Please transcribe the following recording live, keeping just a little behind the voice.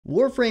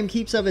Warframe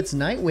keeps up its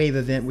Nightwave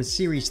event with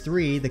Series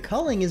 3. The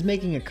Culling is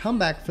making a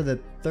comeback for the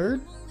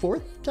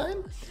fourth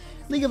time?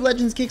 League of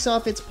Legends kicks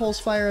off its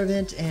Pulsefire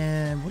event,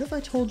 and what if I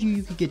told you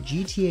you could get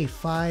GTA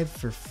 5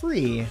 for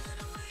free,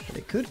 but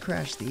it could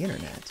crash the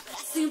internet? I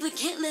simply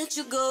can't let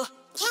you go.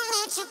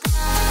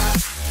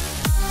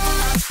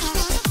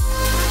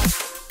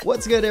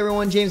 What's good,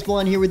 everyone? James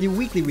Blonde here with your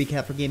weekly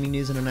recap for gaming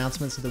news and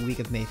announcements of the week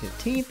of May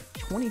 15th,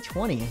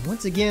 2020. And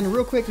once again,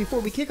 real quick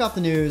before we kick off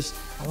the news,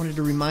 I wanted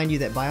to remind you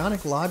that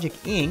Bionic Logic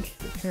Inc.,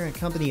 the parent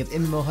company of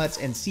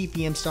MMOHuts and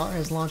CPMStar,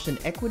 has launched an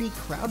equity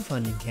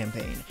crowdfunding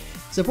campaign.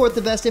 Support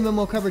the best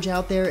MMO coverage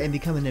out there and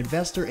become an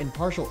investor and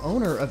partial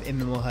owner of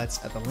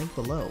MMOHuts at the link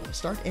below,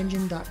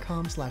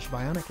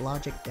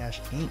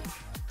 startengine.com/bioniclogic-inc.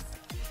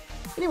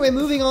 Anyway,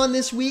 moving on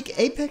this week,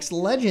 Apex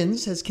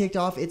Legends has kicked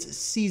off its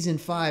Season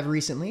 5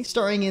 recently.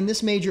 Starring in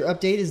this major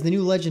update is the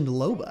new legend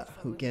Loba,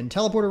 who can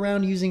teleport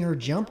around using her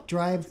jump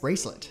drive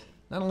bracelet.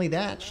 Not only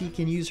that, she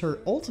can use her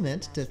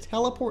ultimate to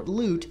teleport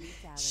loot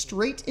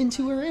straight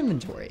into her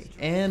inventory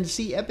and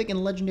see epic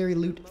and legendary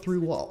loot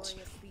through walls.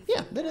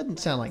 Yeah, that doesn't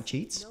sound like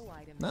cheats.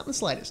 Not in the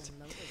slightest.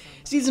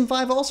 Season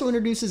 5 also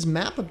introduces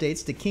map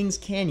updates to Kings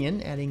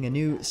Canyon, adding a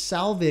new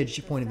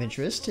salvage point of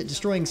interest,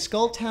 destroying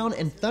Skulltown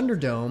and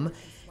Thunderdome,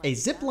 a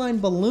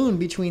zipline balloon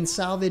between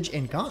Salvage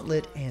and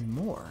Gauntlet, and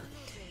more.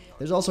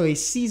 There's also a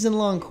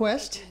season-long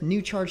quest,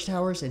 new charge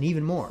towers, and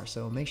even more,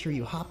 so make sure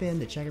you hop in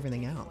to check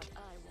everything out.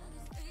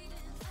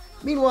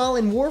 Meanwhile,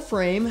 in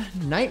Warframe,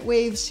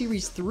 Nightwave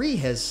Series 3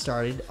 has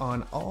started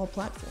on all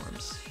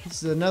platforms.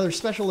 This is another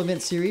special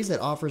event series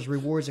that offers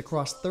rewards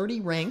across 30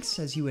 ranks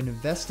as you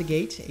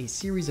investigate a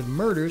series of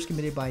murders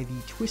committed by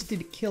the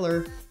twisted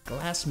killer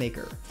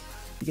Glassmaker.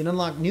 You can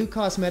unlock new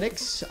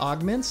cosmetics,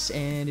 augments,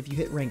 and if you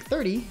hit rank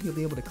 30, you'll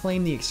be able to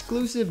claim the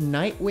exclusive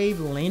Nightwave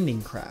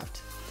landing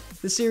craft.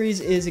 The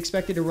series is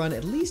expected to run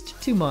at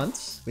least 2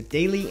 months, with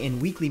daily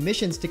and weekly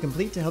missions to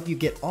complete to help you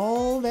get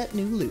all that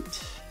new loot.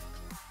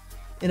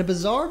 In a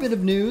bizarre bit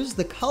of news,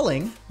 the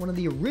Culling, one of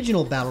the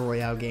original Battle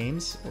Royale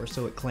games, or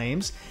so it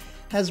claims,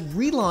 has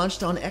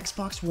relaunched on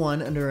Xbox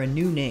One under a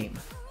new name,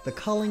 the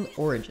Culling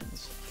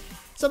Origins.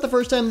 It's not the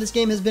first time this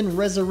game has been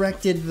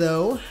resurrected,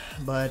 though,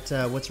 but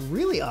what's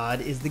really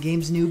odd is the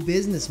game's new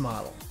business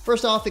model.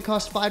 First off, it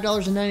costs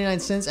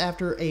 $5.99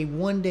 after a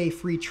one-day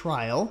free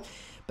trial,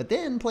 but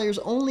then players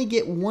only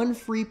get one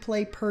free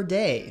play per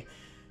day.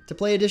 To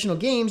play additional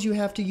games, you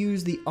have to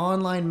use the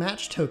online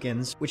match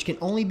tokens, which can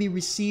only be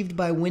received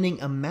by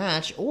winning a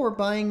match or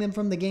buying them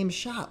from the game's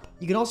shop.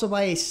 You can also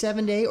buy a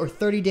 7-day or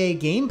 30-day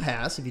game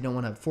pass if you don't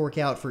want to fork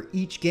out for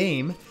each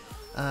game.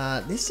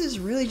 This is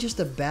really just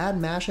a bad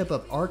mashup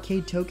of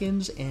arcade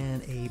tokens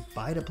and a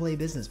buy-to-play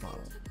business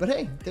model. But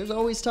hey, there's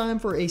always time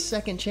for a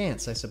second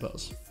chance, I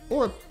suppose.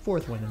 Or a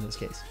fourth one in this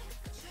case.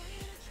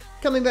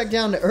 Coming back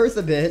down to earth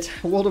a bit,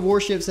 World of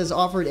Warships has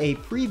offered a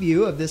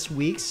preview of this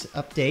week's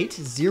update,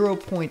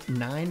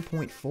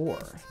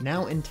 0.9.4,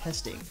 now in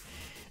testing.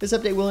 This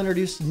update will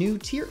introduce new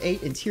Tier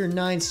 8 and Tier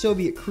 9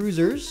 Soviet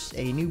cruisers,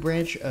 a new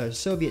branch of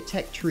Soviet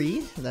tech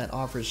tree that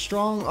offers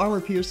strong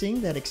armor piercing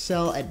that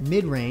excel at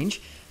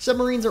mid-range.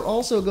 Submarines are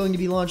also going to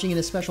be launching in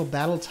a special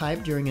battle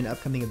type during an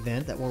upcoming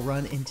event that will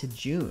run into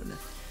June.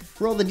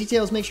 For all the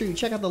details, make sure you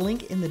check out the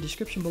link in the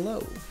description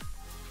below.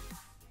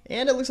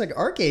 And it looks like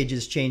ArcheAge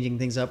is changing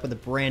things up with a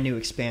brand new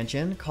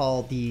expansion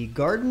called the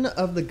Garden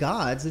of the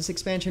Gods. This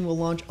expansion will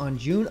launch on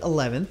June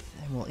 11th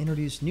and will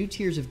introduce new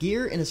tiers of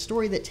gear and a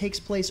story that takes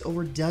place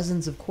over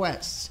dozens of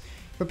quests.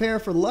 Prepare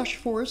for lush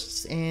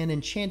forests and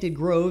enchanted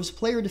groves,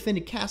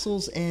 player-defended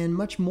castles, and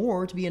much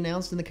more to be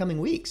announced in the coming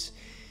weeks.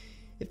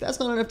 If that's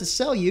not enough to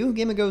sell you,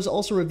 Gamigo has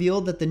also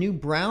revealed that the new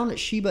brown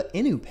Shiba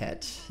Inu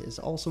pet is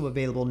also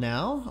available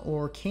now,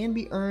 or can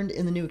be earned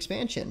in the new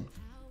expansion.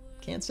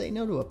 Can't say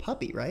no to a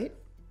puppy, right?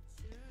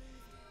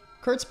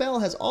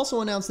 KurtzPel has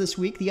also announced this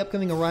week the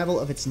upcoming arrival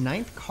of its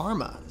 9th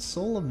Karma,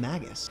 Soul of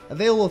Magus.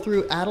 Available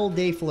through Adel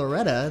de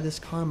Floretta, this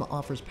Karma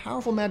offers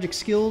powerful magic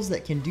skills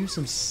that can do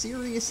some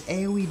serious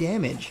AoE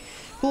damage,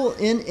 pull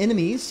in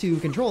enemies to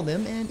control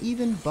them, and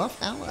even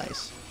buff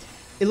allies.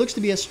 It looks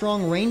to be a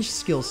strong range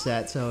skill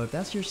set, so if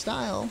that's your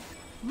style,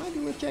 it might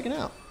be worth checking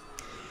out.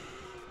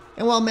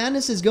 And while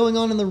madness is going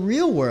on in the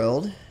real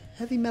world,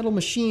 Heavy Metal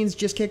Machines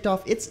just kicked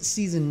off its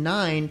Season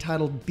 9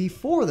 titled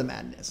Before the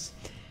Madness.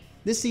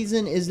 This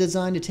season is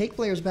designed to take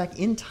players back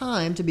in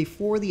time to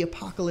before the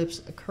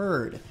apocalypse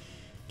occurred,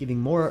 giving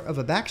more of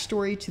a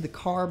backstory to the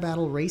car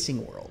battle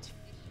racing world.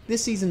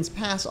 This season's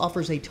pass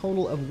offers a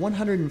total of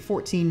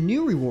 114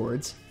 new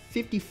rewards,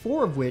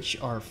 54 of which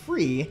are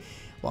free,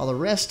 while the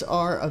rest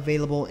are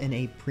available in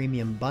a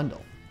premium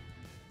bundle.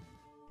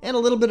 And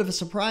a little bit of a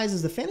surprise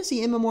is the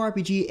fantasy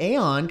MMORPG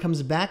Aion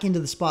comes back into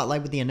the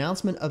spotlight with the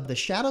announcement of the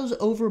Shadows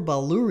over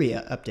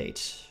Balaurea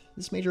update.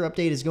 This major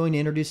update is going to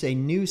introduce a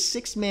new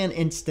 6-man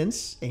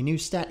instance, a new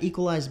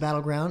stat-equalized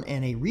battleground,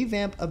 and a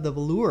revamp of the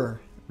Balaurea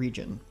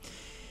region.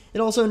 It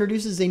also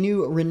introduces a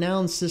new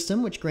renown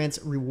system, which grants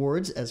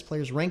rewards as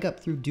players rank up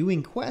through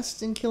doing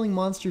quests and killing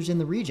monsters in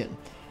the region.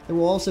 There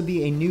will also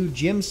be a new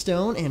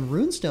gemstone and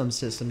runestone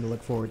system to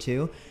look forward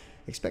to.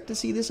 expect to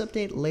see this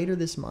update later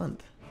this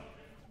month.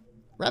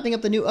 Wrapping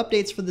up the new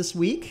updates for this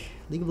week,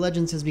 League of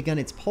Legends has begun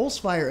its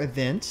Pulsefire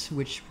event,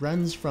 which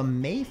runs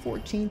from May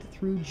 14th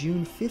through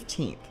June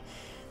 15th.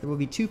 There will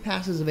be 2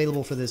 passes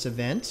available for this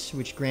event,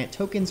 which grant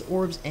tokens,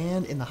 orbs,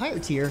 and, in the higher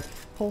tier,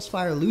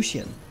 Pulsefire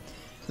Lucian.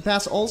 The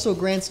pass also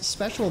grants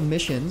special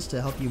missions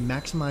to help you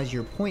maximize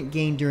your point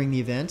gain during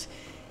the event.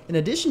 In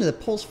addition to the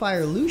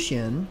Pulsefire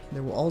Lucian,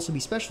 there will also be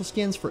special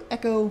skins for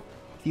Echo,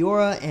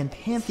 Fiora, and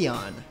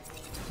Pantheon.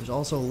 There's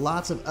also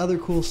lots of other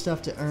cool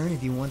stuff to earn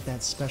if you want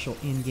that special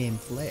in-game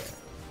flair.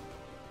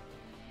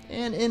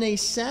 And in a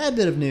sad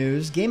bit of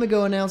news,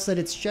 Gamigo announced that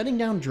it's shutting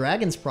down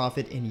Dragon's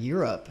Prophet in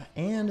Europe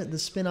and the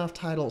spin-off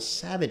title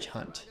Savage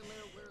Hunt.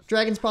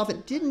 Dragon's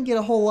Prophet didn't get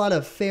a whole lot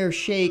of fair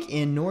shake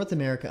in North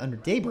America under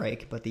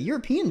Daybreak, but the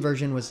European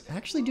version was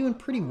actually doing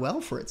pretty well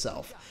for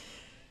itself.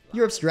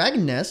 Europe's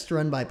Dragon Nest,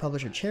 run by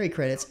publisher Cherry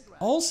Credits,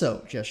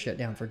 also just shut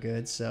down for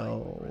good,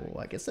 so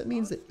I guess that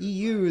means that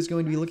EU is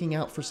going to be looking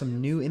out for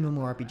some new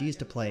MMORPGs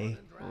to play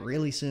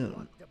really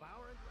soon.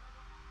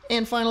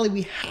 And finally,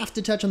 we have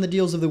to touch on the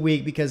deals of the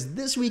week because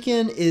this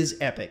weekend is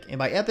epic. And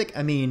by epic,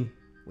 I mean,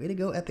 way to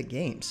go Epic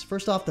Games.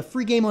 First off, the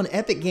free game on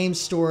Epic Games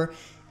Store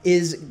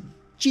is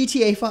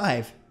GTA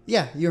 5.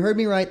 Yeah, you heard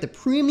me right. The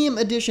premium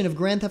edition of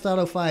Grand Theft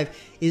Auto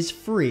 5 is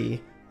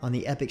free on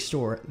the Epic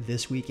Store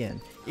this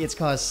weekend. It's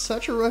caused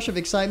such a rush of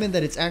excitement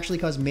that it's actually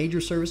caused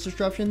major service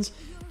disruptions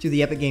to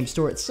the Epic Games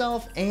Store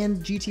itself and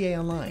GTA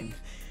Online.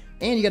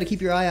 And you gotta keep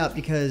your eye out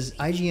because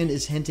IGN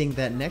is hinting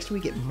that next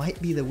week it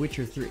might be The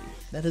Witcher 3.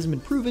 That hasn't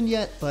been proven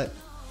yet, but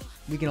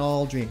we can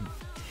all dream.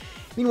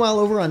 Meanwhile,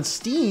 over on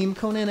Steam,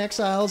 Conan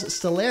Exiles,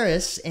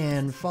 Stellaris,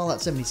 and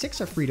Fallout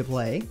 76 are free to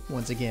play,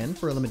 once again,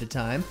 for a limited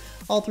time.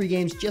 All 3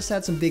 games just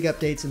had some big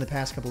updates in the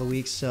past couple of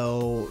weeks,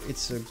 so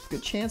it's a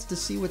good chance to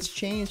see what's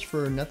changed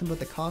for nothing but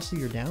the cost of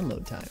your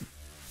download time.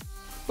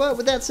 But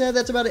with that said,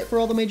 that's about it for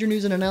all the major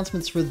news and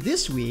announcements for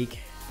this week.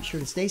 Be sure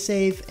to stay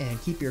safe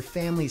and keep your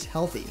families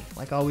healthy.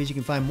 Like always, you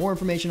can find more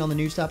information on the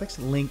news topics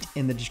linked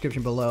in the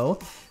description below.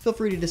 Feel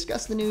free to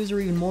discuss the news or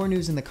even more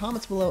news in the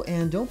comments below,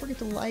 and don't forget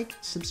to like,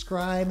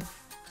 subscribe,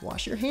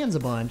 wash your hands a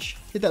bunch,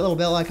 hit that little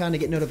bell icon to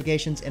get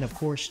notifications, and of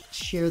course,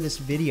 share this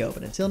video.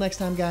 But until next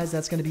time, guys,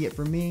 that's going to be it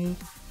for me.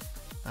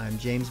 I'm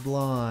James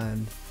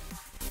Blonde.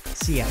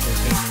 See ya out there,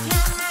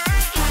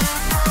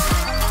 gamers.